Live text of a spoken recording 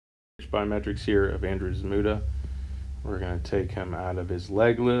Coach BioMetrics here of Andrew Zmuda. We're going to take him out of his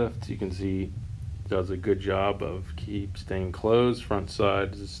leg lift. You can see he does a good job of staying closed. Front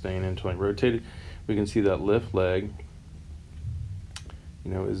side is staying internally rotated. We can see that lift leg,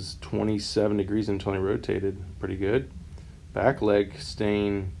 is 27 degrees internally rotated. Pretty good. Back leg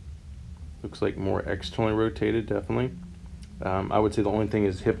staying, looks like more externally rotated, definitely. I would say the only thing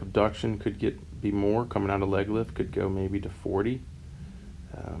is hip abduction could be more. Coming out of leg lift could go maybe to 40.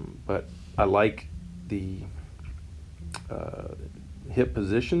 But I like the hip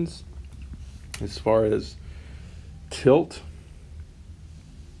positions. As far as tilt,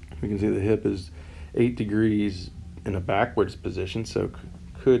 we can see the hip is 8 degrees in a backwards position, so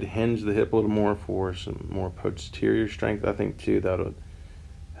could hinge the hip a little more for some more posterior strength. I think too that'll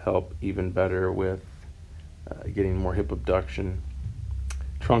help even better with getting more hip abduction.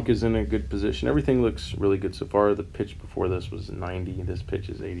 Trunk is in a good position. Everything looks really good so far. The pitch before this was 90. This pitch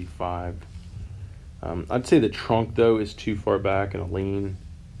is 85. I'd say the trunk, though, is too far back and a lean.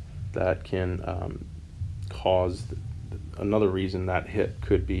 That can cause another reason that hip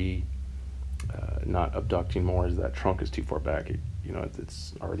could be not abducting more is that trunk is too far back.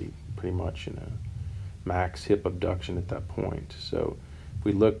 It's already pretty much in a max hip abduction at that point. So if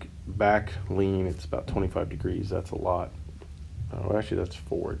we look back lean, it's about 25 degrees. That's a lot. Oh, actually, that's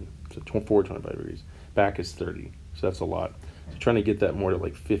forward. So forward 25 degrees. Back is 30. So that's a lot. So trying to get that more to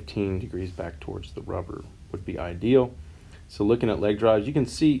like 15 degrees back towards the rubber would be ideal. So looking at leg drives, you can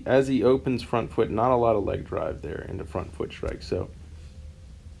see as he opens front foot, not a lot of leg drive there into front foot strike. So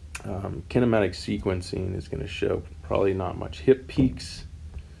kinematic sequencing is going to show probably not much hip peaks.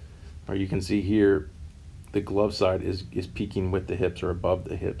 Or you can see here the glove side is peaking with the hips or above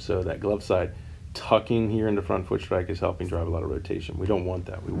the hips. So that glove side tucking here into front foot strike is helping drive a lot of rotation. We don't want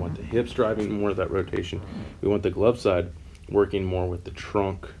that. We want the hips driving more of that rotation. We want the glove side working more with the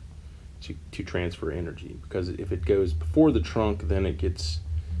trunk to transfer energy, because if it goes before the trunk, then it gets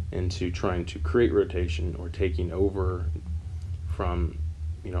into trying to create rotation or taking over from,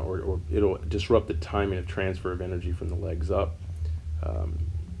 or it'll disrupt the timing of transfer of energy from the legs up.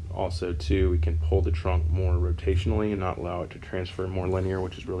 Also, too, we can pull the trunk more rotationally and not allow it to transfer more linear,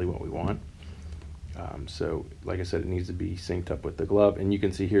 which is really what we want. So, like I said, it needs to be synced up with the glove. And you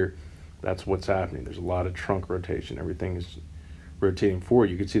can see here, that's what's happening. There's a lot of trunk rotation. Everything is rotating forward.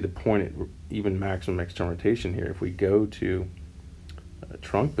 You can see the point at even maximum external rotation here. If we go to a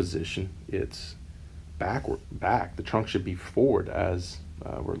trunk position, it's back. The trunk should be forward as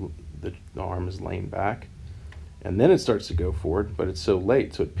the arm is laying back. And then it starts to go forward, but it's so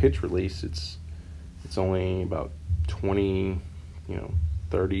late. So at pitch release, it's only about 20,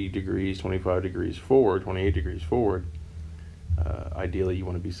 30 degrees, 25 degrees forward, 28 degrees forward. Ideally, you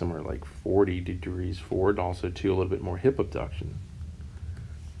want to be somewhere like 40 degrees forward. Also, too, a little bit more hip abduction.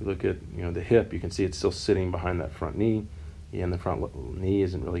 You look at the hip, you can see it's still sitting behind that front knee, and the front knee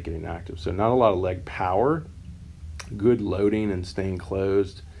isn't really getting active. So not a lot of leg power. Good loading and staying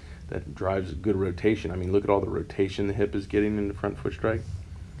closed. That drives good rotation. I mean, look at all the rotation the hip is getting in the front foot strike.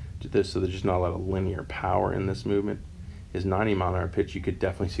 So there's just not a lot of linear power in this movement. His 90-mile-an-hour pitch, you could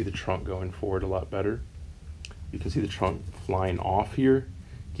definitely see the trunk going forward a lot better. You can see the trunk flying off here,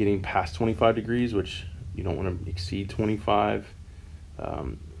 getting past 25 degrees, which you don't want to exceed 25.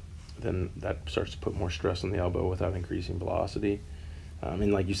 Then that starts to put more stress on the elbow without increasing velocity.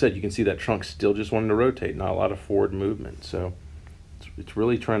 And like you said, you can see that trunk still just wanting to rotate, not a lot of forward movement. So it's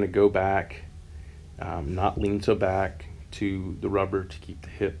really trying to go back, not lean so back to the rubber to keep the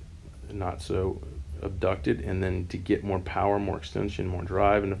hip not so abducted, and then to get more power, more extension, more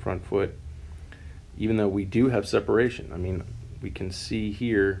drive in the front foot. Even though we do have separation, I mean, we can see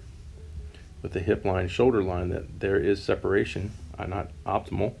here with the hip line, shoulder line, that there is separation, not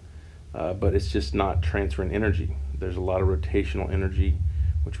optimal, but it's just not transferring energy. There's a lot of rotational energy,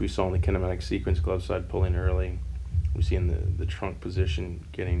 which we saw in the kinematic sequence, glove side pulling early. We see in the trunk position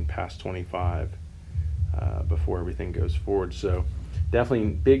getting past 25 before everything goes forward. So definitely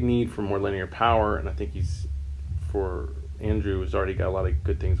big need for more linear power, and I think for Andrew, who's already got a lot of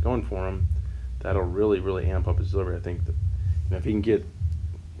good things going for him, that'll really amp up his delivery. I think that if he can get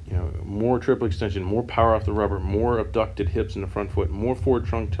more triple extension, more power off the rubber, more abducted hips in the front foot, more forward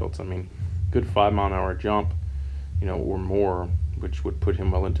trunk tilts, I mean, good 5-mile-an-hour jump, or more, which would put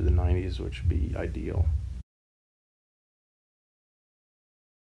him well into the 90s, which would be ideal.